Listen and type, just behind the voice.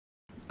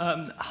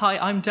Hi,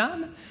 I'm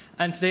Dan,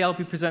 and today I'll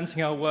be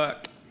presenting our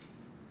work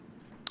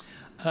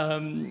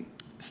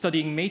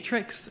studying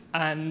matrix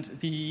and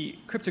the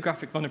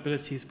cryptographic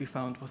vulnerabilities we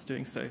found whilst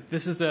doing so.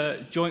 This is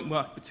a joint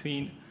work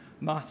between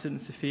Martin,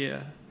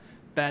 Sofía,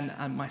 Ben,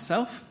 and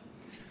myself.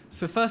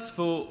 So first of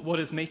all, what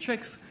is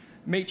matrix?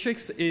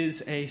 Matrix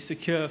is a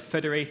secure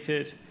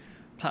federated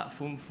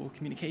platform for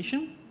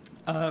communication,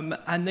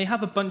 and they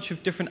have a bunch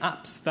of different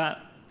apps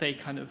that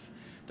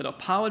are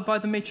powered by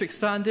the matrix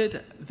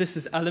standard. This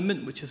is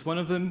Element, which is one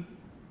of them,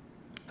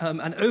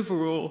 and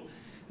overall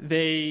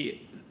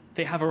they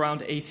have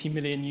around 80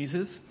 million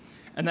users,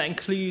 and that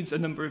includes a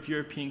number of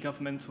European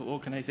governmental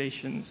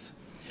organizations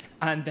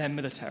and their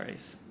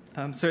militaries.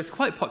 So it's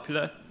quite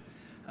popular,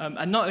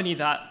 and not only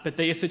that, but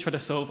they also try to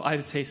solve, I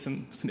would say,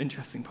 some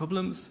interesting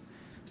problems.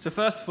 So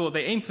first of all,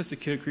 they aim for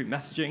secure group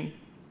messaging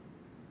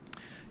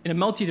in a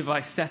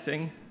multi-device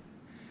setting,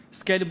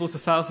 scalable to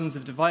thousands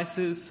of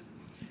devices,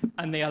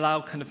 and they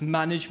allow kind of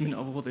management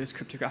of all those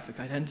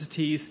cryptographic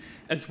identities,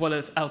 as well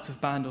as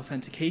out-of-band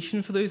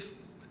authentication for those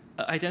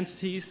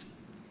identities.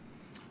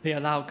 They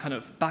allow kind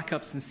of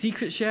backups and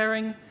secret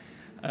sharing,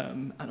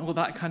 and all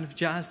that kind of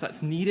jazz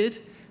that's needed.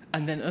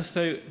 And then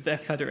also they're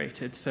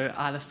federated, so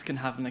Alice can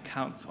have an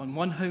account on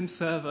one home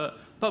server,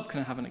 Bob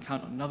can have an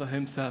account on another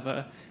home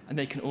server, and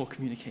they can all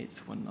communicate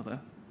to one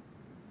another.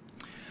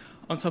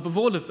 On top of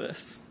all of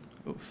this,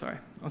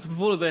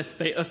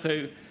 they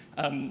also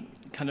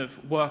kind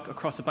of work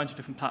across a bunch of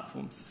different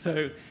platforms.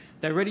 So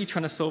they're really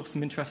trying to solve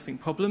some interesting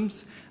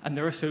problems, and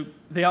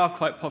they are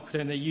quite popular,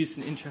 and they're used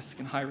in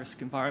interesting and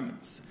high-risk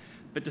environments.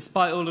 But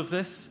despite all of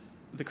this,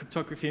 the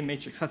cryptography in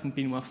matrix hasn't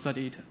been well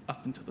studied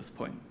up until this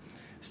point.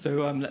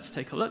 So let's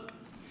take a look.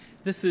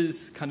 This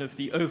is kind of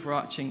the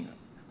overarching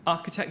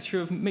architecture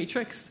of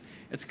matrix.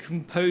 It's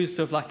composed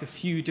of like a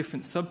few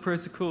different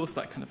sub-protocols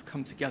that kind of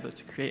come together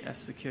to create a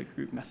secure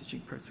group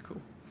messaging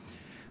protocol.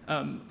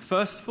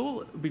 First of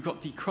all, we've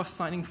got the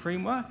CrossSigning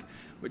framework,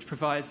 which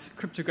provides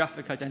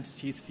cryptographic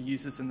identities for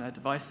users and their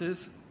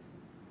devices.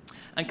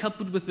 And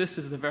coupled with this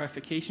is the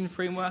verification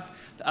framework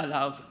that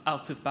allows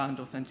out-of-band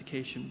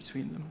authentication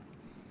between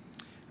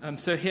them.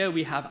 So here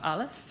we have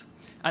Alice,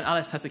 and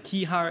Alice has a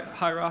key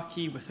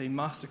hierarchy with a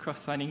master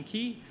cross-signing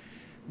key,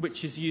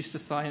 which is used to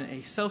sign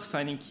a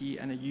self-signing key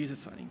and a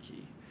user-signing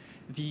key.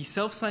 The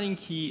self-signing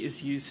key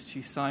is used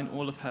to sign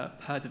all of her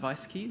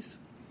per-device keys,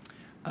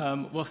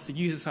 whilst the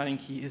user-signing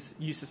key is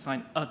used to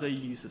sign other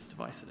users'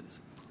 devices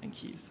and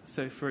keys.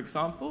 So for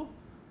example,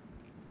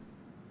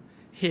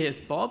 here's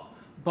Bob.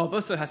 Bob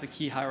also has a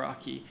key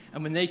hierarchy,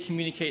 and when they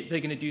communicate, they're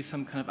going to do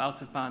some kind of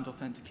out-of-band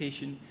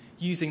authentication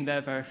using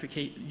the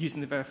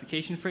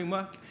verification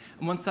framework.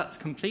 And once that's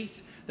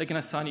complete, they're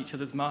going to sign each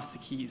other's master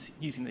keys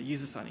using their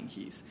user-signing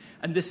keys.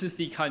 And this is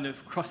the kind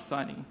of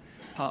cross-signing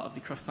part of the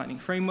cross-signing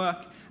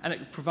framework, and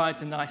it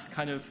provides a nice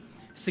kind of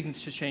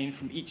signature chain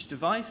from each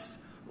device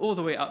all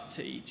the way up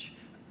to each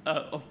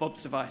of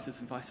Bob's devices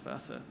and vice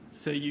versa.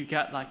 So you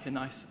get like a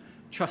nice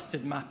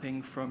trusted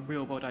mapping from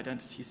real-world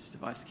identities to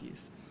device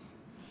keys.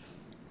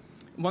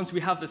 Once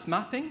we have this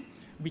mapping,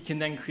 we can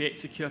then create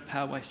secure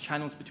pairwise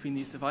channels between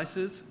these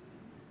devices.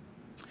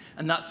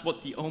 And that's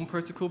what the Ohm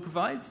protocol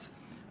provides.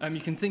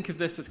 You can think of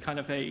this as kind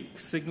of a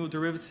signal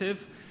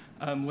derivative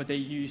where they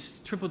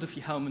use triple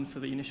Diffie-Hellman for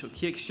the initial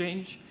key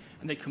exchange,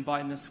 and they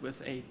combine this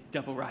with a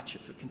double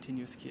ratchet for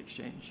continuous key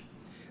exchange.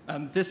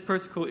 This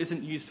protocol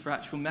isn't used for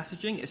actual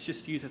messaging. It's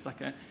just used as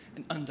like an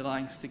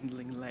underlying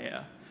signaling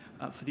layer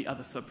for the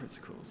other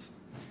sub-protocols.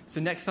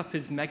 So next up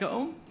is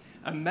Megaohm.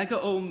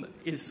 Megaohm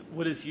is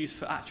what is used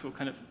for actual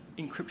kind of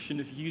encryption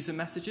of user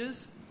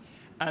messages.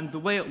 And the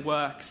way it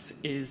works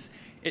is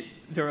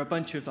there are a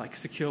bunch of like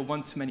secure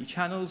one-to-many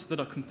channels that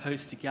are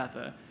composed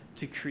together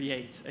to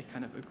create a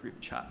kind of a group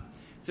chat.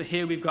 So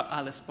here we've got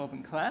Alice, Bob,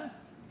 and Claire.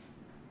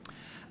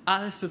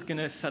 Alice is going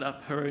to set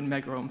up her own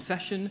Megaohm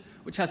session,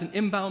 which has an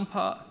inbound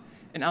part,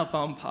 an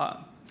outbound part,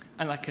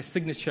 and like a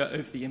signature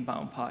over the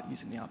inbound part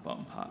using the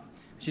outbound part.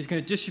 She's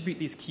going to distribute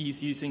these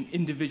keys using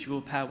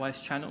individual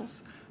pairwise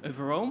channels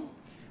over Ohm,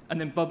 and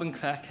then Bob and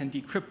Claire can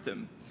decrypt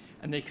them,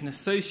 and they can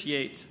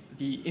associate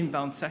the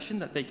inbound session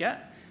that they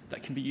get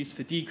that can be used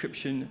for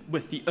decryption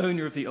with the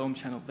owner of the Ohm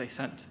channel they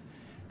sent,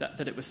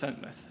 that it was sent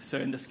with. So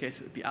in this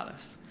case, it would be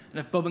Alice. And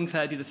if Bob and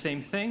Claire do the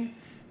same thing,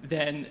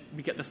 then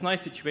we get this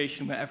nice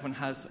situation where everyone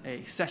has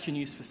a session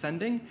used for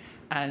sending,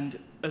 and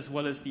as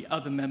well as the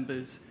other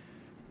members'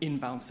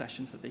 inbound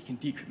sessions that they can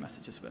decrypt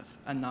messages with.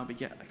 And now we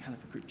get a kind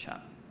of a group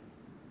chat.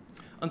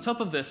 On top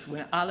of this,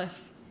 when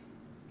Alice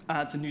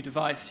adds a new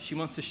device, she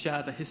wants to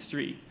share the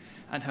history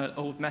and her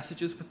old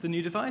messages with the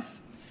new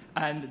device.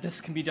 And this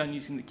can be done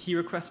using the key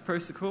request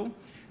protocol.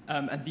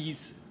 And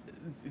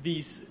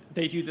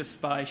they do this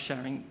by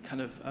sharing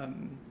kind of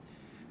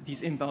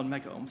these inbound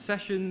Megaohm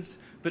sessions,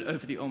 but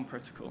over the Ohm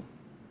protocol.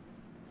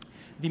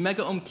 The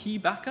Megaohm key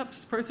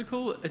backups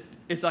protocol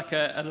is like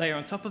a layer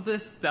on top of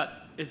this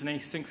that is an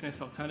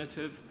asynchronous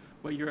alternative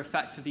where you're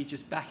effectively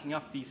just backing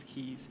up these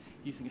keys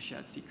using a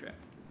shared secret.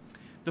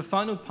 The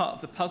final part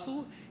of the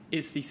puzzle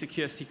is the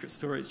secure secret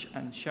storage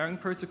and sharing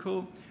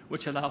protocol,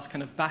 which allows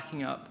kind of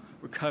backing up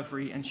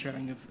recovery and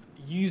sharing of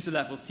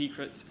user-level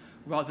secrets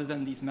rather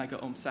than these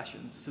Megaohm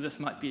sessions. So this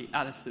might be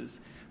Alice's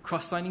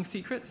cross-signing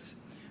secrets.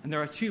 And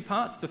there are two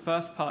parts. The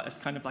first part is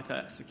kind of like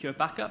a secure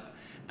backup,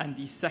 and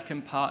the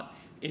second part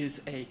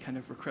is a kind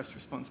of request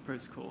response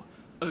protocol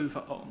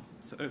over Ohm,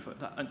 so over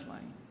that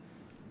underlying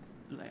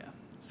layer.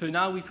 So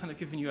now we've kind of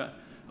given you a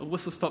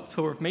whistle-stop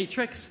tour of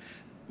Matrix.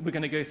 We're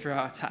going to go through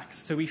our attacks.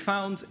 So we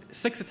found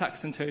 6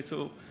 attacks in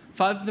total.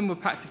 5 of them were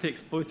practically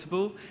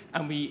exploitable,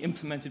 and we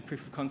implemented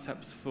proof of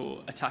concepts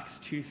for attacks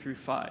 2 through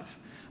 5.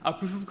 Our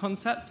proof of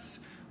concepts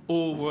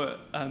all were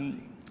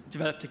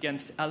developed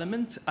against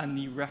Element and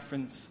the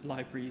reference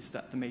libraries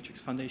that the Matrix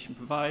Foundation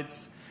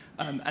provides.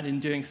 And in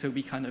doing so,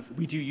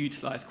 we do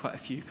utilize quite a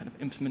few kind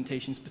of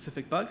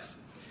implementation-specific bugs.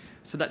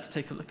 So let's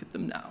take a look at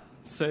them now.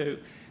 So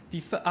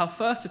our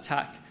first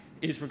attack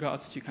is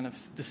regards to kind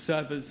of the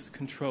server's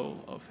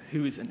control of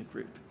who is in a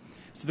group.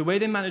 So the way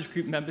they manage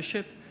group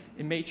membership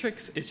in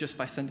Matrix is just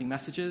by sending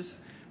messages.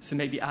 So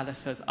maybe Alice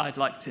says, I'd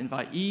like to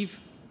invite Eve.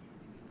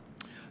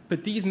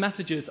 But these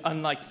messages,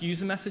 unlike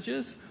user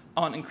messages,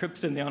 aren't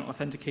encrypted and they aren't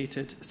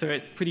authenticated. So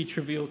it's pretty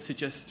trivial to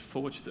just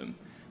forge them.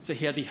 So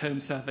here the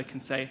home server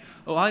can say,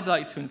 oh, I'd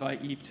like to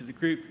invite Eve to the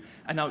group.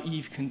 And now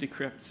Eve can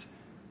decrypt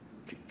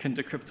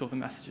all the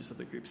messages that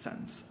the group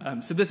sends.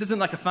 So this isn't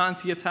like a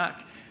fancy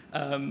attack.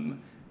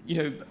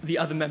 The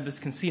other members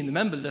can see in the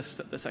member list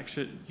that this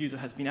extra user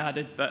has been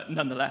added, but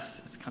nonetheless,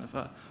 it's kind of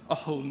a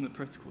hole in the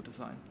protocol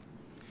design.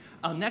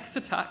 Our next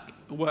attack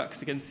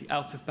works against the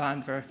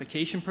out-of-band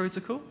verification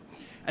protocol,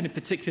 and in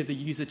particular, the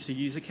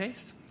user-to-user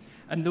case.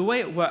 And the way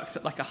it works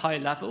at like a high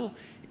level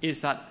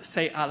is that,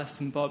 say Alice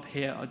and Bob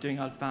here are doing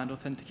out-of-band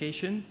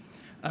authentication,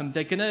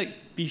 they're going to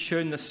be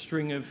shown the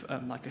string of,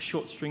 like a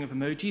short string of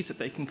emojis that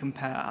they can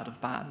compare out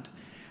of band.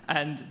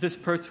 And this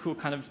protocol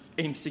kind of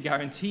aims to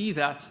guarantee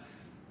that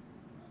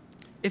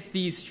if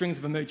these strings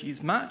of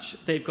emojis match,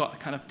 they've got a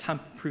kind of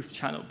tamper-proof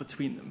channel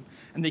between them.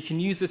 And they can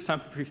use this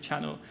tamper-proof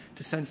channel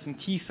to send some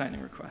key signing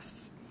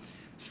requests.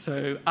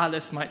 So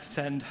Alice might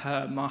send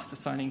her master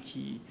signing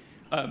key,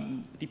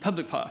 the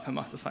public part of her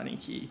master signing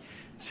key,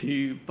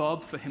 to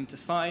Bob for him to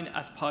sign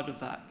as part of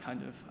that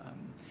kind of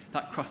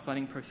that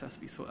cross-signing process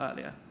we saw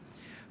earlier.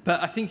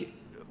 But I think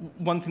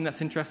one thing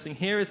that's interesting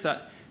here is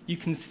that you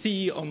can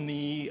see on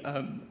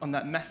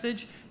that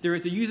message, there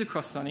is a user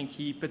cross-signing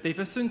key, but they've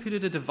also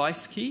included a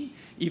device key,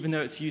 even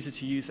though it's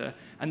user-to-user.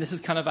 And this is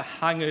kind of a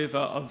hangover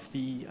of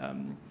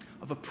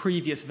a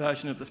previous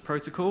version of this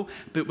protocol,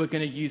 but we're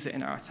going to use it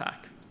in our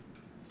attack.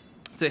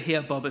 So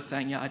here, Bob is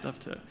saying, yeah, I'd love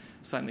to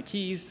sign the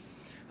keys.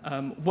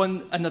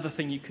 Another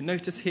thing you can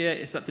notice here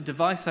is that the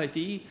device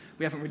ID,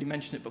 we haven't really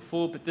mentioned it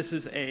before, but this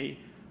is a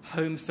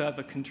home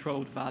server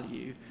controlled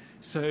value.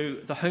 So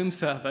the home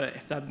server,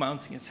 if they're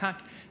mounting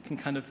attack, can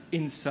kind of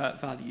insert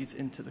values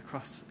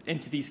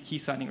into these key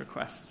signing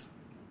requests.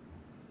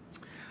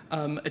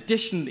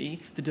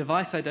 Additionally, the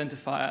device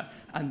identifier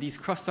and these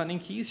cross-signing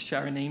keys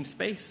share a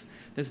namespace.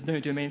 There's no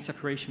domain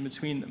separation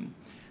between them.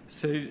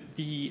 So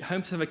the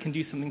home server can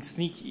do something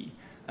sneaky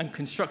and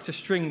construct a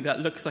string that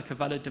looks like a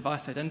valid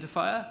device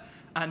identifier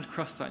and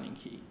cross-signing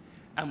key.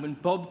 And when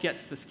Bob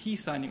gets this key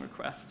signing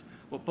request,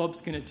 what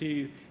Bob's going to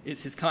do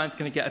is his client's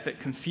going to get a bit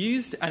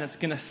confused, and it's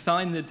going to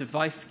sign the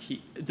device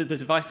key, the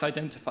device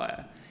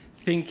identifier,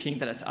 thinking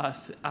that it's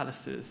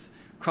Alice's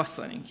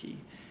cross-signing key.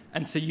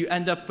 And so you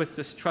end up with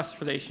this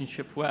trust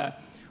relationship where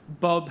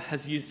Bob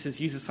has used his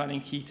user signing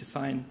key to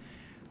sign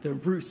the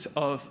root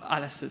of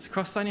Alice's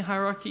cross-signing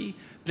hierarchy,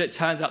 but it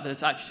turns out that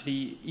it's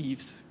actually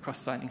Eve's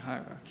cross-signing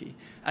hierarchy.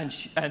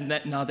 And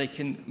that now they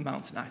can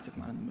mount an active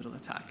man-in-the-middle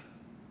attack.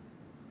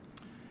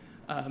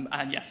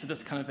 And yeah, so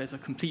this kind of is a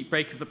complete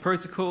break of the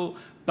protocol,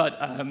 but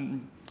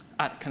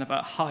at kind of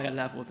a higher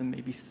level than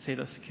maybe, say,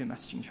 the secure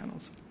messaging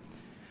channels.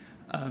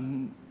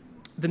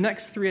 The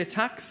next 3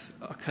 attacks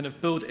are kind of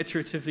build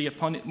iteratively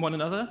upon one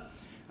another,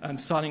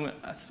 starting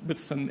with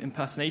some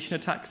impersonation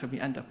attacks, and we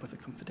end up with a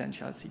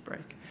confidentiality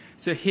break.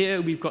 So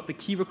here we've got the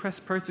key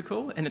request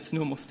protocol in its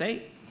normal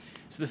state.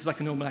 So this is like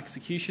a normal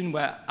execution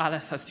where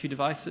Alice has 2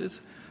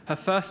 devices. Her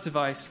first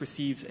device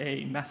receives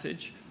a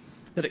message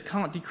that it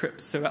can't decrypt,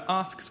 so it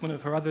asks one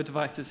of her other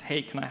devices,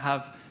 hey, can I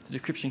have the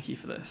decryption key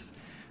for this?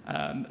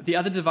 The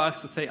other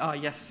device will say,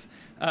 yes,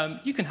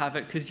 you can have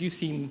it because you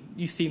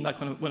seem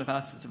like one of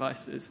Alice's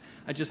devices.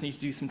 I just need to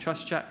do some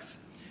trust checks.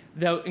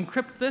 They'll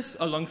encrypt this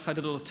alongside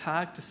a little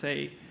tag to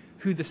say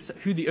who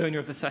the owner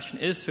of the session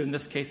is, so in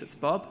this case it's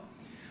Bob.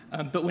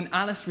 But when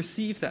Alice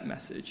receives that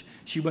message,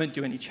 she won't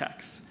do any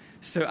checks.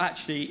 So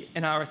actually,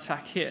 in our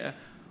attack here,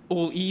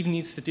 all Eve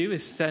needs to do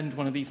is send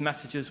one of these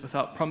messages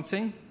without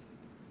prompting,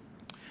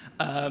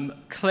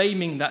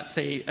 claiming that,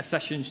 say, a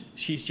session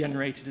she's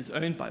generated is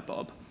owned by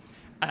Bob,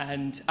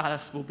 and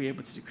Alice will be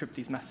able to decrypt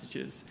these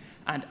messages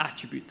and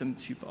attribute them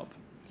to Bob.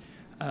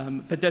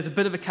 But there's a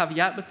bit of a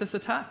caveat with this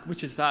attack,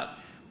 which is that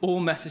all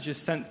messages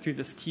sent through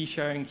this key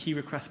sharing, key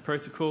request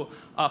protocol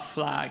are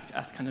flagged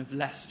as kind of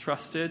less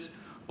trusted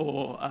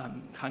or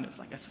kind of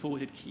like as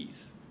forwarded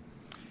keys.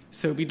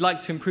 So we'd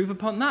like to improve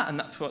upon that, and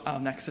that's what our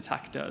next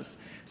attack does.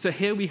 So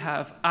here we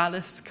have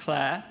Alice,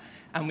 Claire,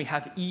 and we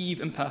have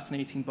Eve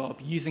impersonating Bob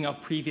using our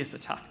previous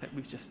attack that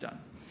we've just done.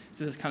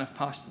 So this kind of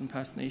partial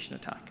impersonation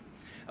attack.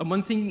 And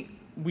one thing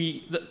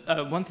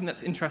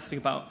that's interesting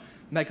about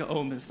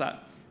Megaohm is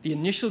that the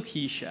initial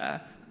key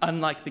share,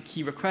 unlike the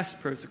key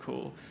request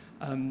protocol,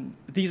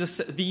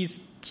 these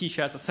key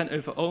shares are sent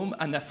over Ohm,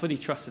 and they're fully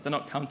trusted. They're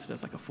not counted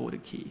as like a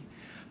forwarded key.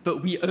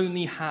 But we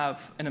only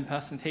have an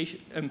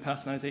impersonation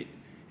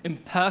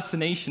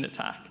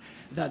attack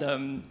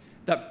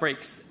that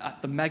breaks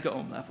at the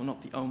Megaohm level,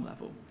 not the Ohm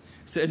level.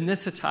 So in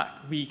this attack,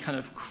 we kind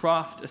of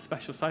craft a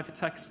special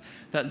ciphertext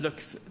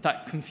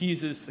that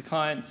confuses the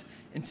client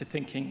into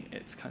thinking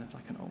it's kind of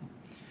like an Ohm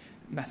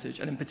message.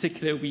 And in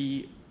particular,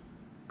 we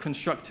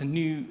construct a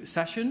new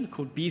session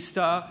called B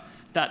star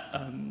that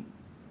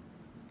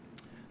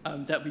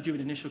we do an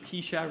initial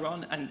key share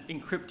on and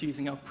encrypt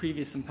using our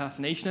previous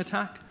impersonation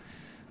attack.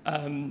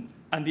 And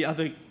the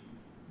other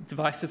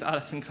devices,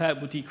 Alice and Claire,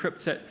 will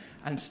decrypt it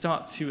and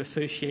start to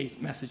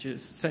associate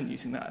messages sent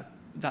using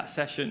that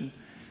session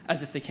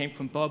as if they came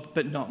from Bob,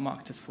 but not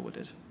marked as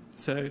forwarded.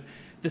 So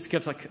this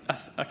gives like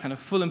a kind of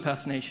full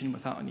impersonation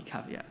without any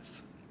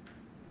caveats.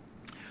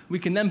 We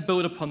can then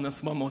build upon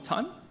this one more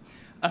time.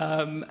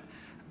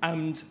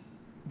 And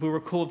we'll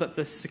recall that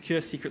the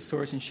secure secret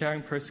storage and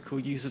sharing protocol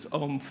uses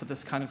Ohm for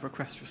this kind of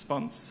request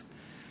response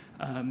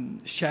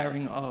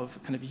sharing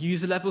of kind of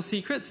user-level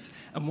secrets.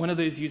 And one of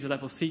those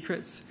user-level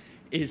secrets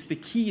is the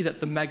key that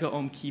the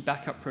Megaohm key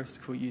backup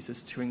protocol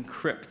uses to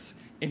encrypt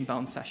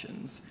inbound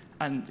sessions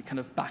and kind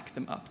of back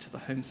them up to the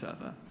home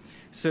server.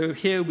 So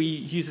here we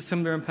use a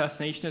similar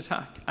impersonation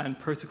attack and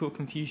protocol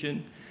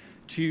confusion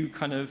to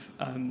kind of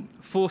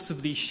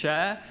forcibly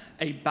share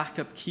a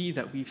backup key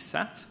that we've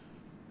set.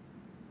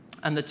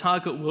 And the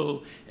target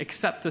will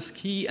accept this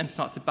key and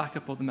start to back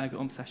up all the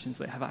Megaohm sessions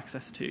they have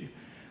access to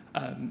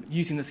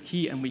using this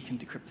key, and we can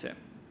decrypt it.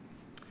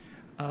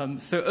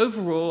 So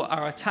overall,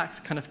 our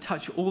attacks kind of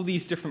touch all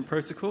these different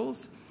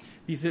protocols,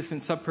 these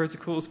different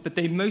sub-protocols, but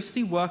they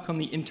mostly work on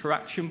the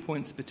interaction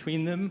points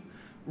between them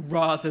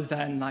rather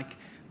than like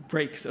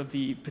breaks of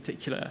the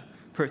particular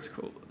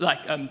protocol,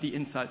 like the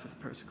insides of the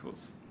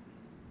protocols.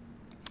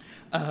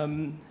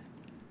 Oh,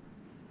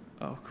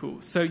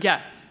 cool. So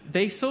yeah,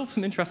 they solve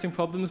some interesting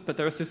problems, but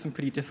there are also some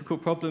pretty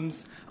difficult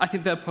problems. I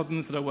think they're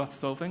problems that are worth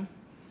solving.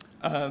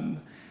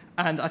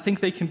 And I think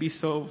they can be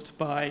solved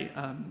by,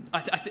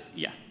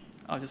 yeah,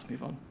 I'll just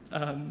move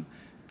on.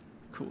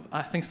 Cool.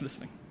 Thanks for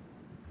listening.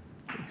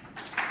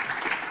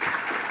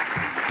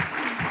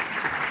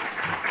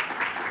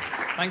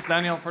 Thanks,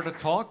 Daniel, for the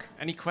talk.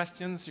 Any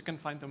questions? You can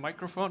find the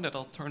microphone that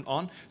I'll turn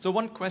on. So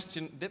one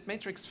question, did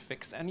Matrix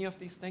fix any of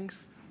these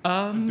things?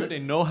 Do they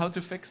know how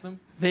to fix them?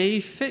 They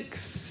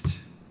fixed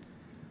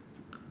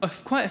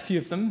quite a few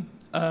of them.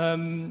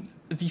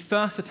 The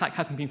first attack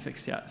hasn't been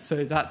fixed yet,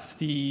 so that's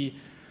the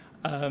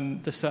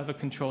server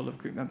control of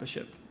group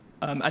membership.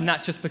 And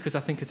that's just because I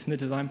think it's in the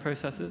design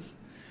processes.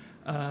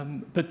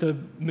 But the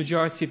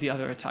majority of the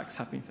other attacks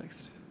have been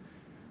fixed.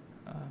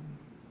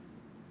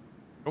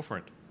 Go for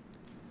it.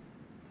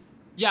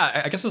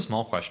 Yeah, I guess a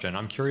small question.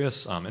 I'm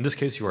curious, in this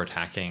case, you were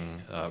attacking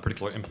a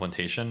particular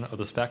implementation of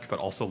the spec, but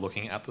also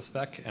looking at the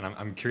spec. And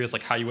I'm curious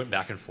like how you went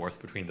back and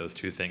forth between those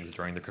two things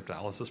during the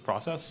cryptanalysis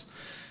process.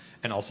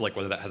 And also like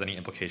whether that has any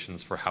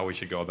implications for how we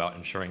should go about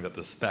ensuring that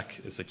the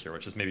spec is secure,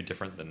 which is maybe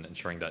different than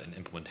ensuring that an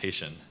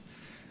implementation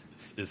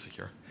is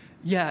secure.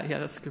 Yeah,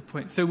 that's a good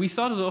point. So we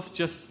started off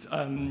just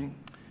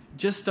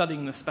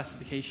studying the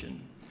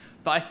specification.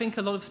 But I think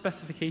a lot of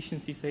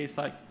specifications these days,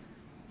 like,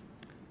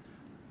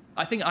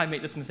 I think I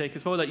make this mistake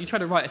as well, that you try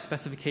to write a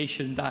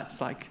specification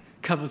that's like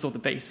covers all the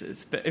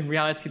bases, but in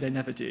reality they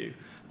never do.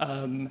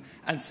 And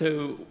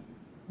so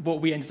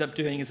what we ended up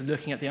doing is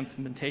looking at the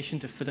implementation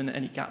to fill in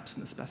any gaps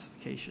in the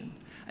specification.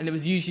 And it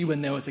was usually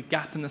when there was a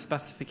gap in the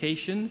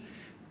specification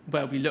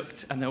where we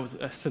looked and there was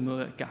a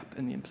similar gap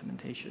in the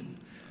implementation.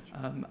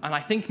 And I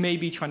think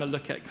maybe trying to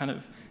look at kind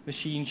of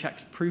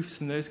machine-checked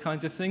proofs and those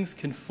kinds of things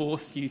can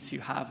force you to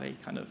have a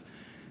kind of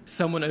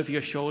someone over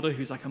your shoulder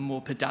who's like a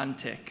more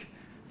pedantic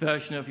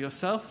version of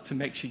yourself to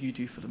make sure you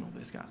do fill in all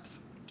those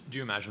gaps. Do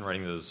you imagine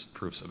writing those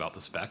proofs about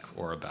the spec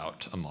or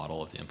about a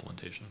model of the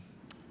implementation?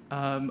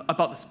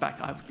 About the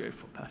spec, I would go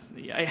for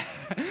personally, yeah.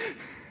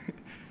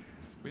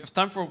 We have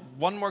time for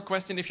one more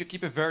question if you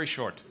keep it very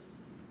short.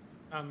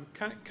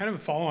 Kind of a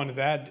follow-on to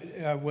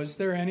that. Was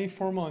there any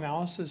formal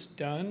analysis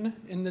done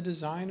in the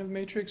design of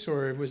Matrix,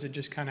 or was it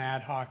just kind of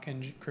ad hoc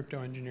and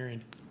crypto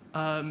engineering?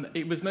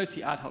 It was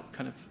mostly ad hoc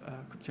kind of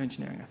crypto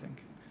engineering, I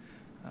think.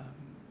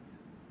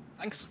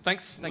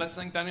 Thanks. Let's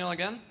thank Daniel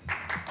again.